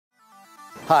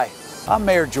Hi, I'm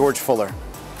Mayor George Fuller,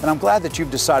 and I'm glad that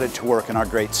you've decided to work in our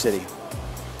great city.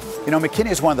 You know, McKinney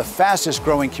is one of the fastest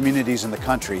growing communities in the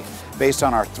country based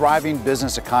on our thriving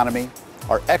business economy,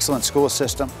 our excellent school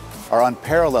system, our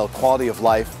unparalleled quality of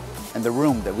life, and the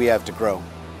room that we have to grow.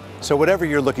 So whatever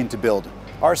you're looking to build,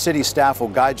 our city staff will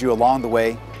guide you along the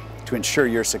way to ensure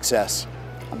your success.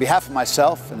 On behalf of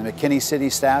myself and the McKinney City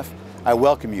staff, I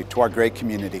welcome you to our great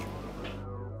community.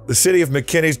 The City of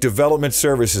McKinney's Development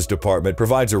Services Department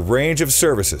provides a range of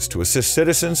services to assist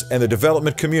citizens and the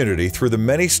development community through the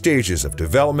many stages of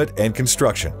development and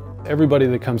construction. Everybody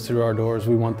that comes through our doors,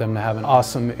 we want them to have an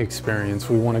awesome experience.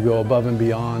 We want to go above and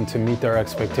beyond to meet their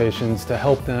expectations, to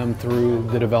help them through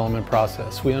the development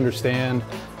process. We understand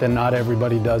that not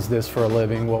everybody does this for a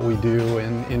living, what we do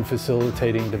in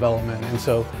facilitating development. And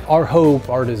so our hope,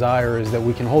 our desire is that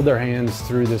we can hold their hands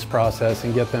through this process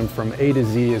and get them from A to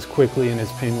Z as quickly and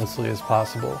as painlessly as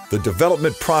possible. The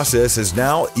development process is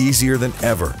now easier than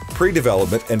ever.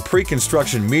 Pre-development and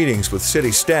pre-construction meetings with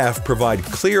city staff provide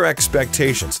clear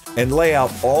expectations and lay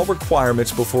out all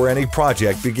requirements before any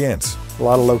project begins. A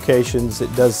lot of locations,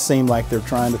 it does seem like they're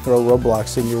trying to throw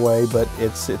roadblocks in your way, but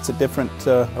it's a different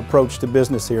approach to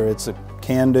business here. It's a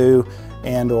can-do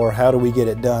and/or how do we get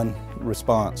it done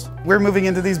response. We're moving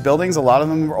into these buildings. A lot of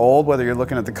them are old, whether you're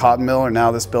looking at the cotton mill or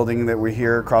now this building that we're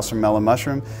here across from Melon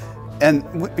Mushroom. And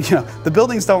you know, the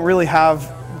buildings don't really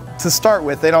have, to start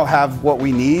with, they don't have what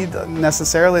we need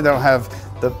necessarily. They don't have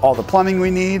all the plumbing we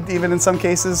need, even in some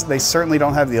cases. They certainly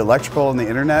don't have the electrical and the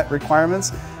internet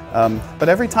requirements. But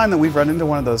every time that we've run into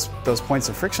one of those points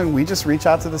of friction, we just reach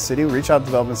out to the city, we reach out to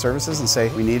Development Services and say,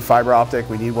 we need fiber optic,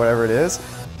 we need whatever it is.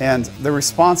 And the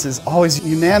response is always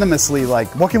unanimously like,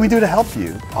 what can we do to help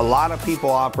you? A lot of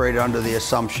people operate under the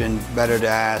assumption, better to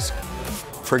ask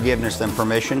forgiveness than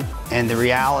permission. And the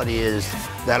reality is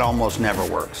that almost never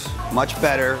works. Much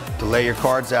better to lay your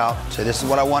cards out, say this is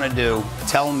what I want to do,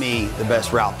 tell me the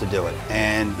best route to do it.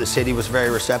 And the city was very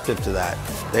receptive to that.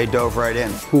 They dove right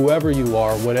in. Whoever you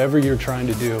are, whatever you're trying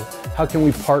to do, how can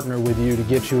we partner with you to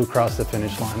get you across the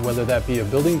finish line? Whether that be a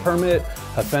building permit,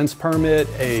 a fence permit,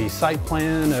 a site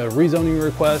plan, a rezoning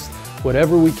request,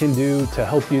 whatever we can do to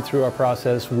help you through our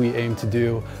process, we aim to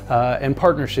do. And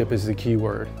partnership is the key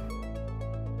word.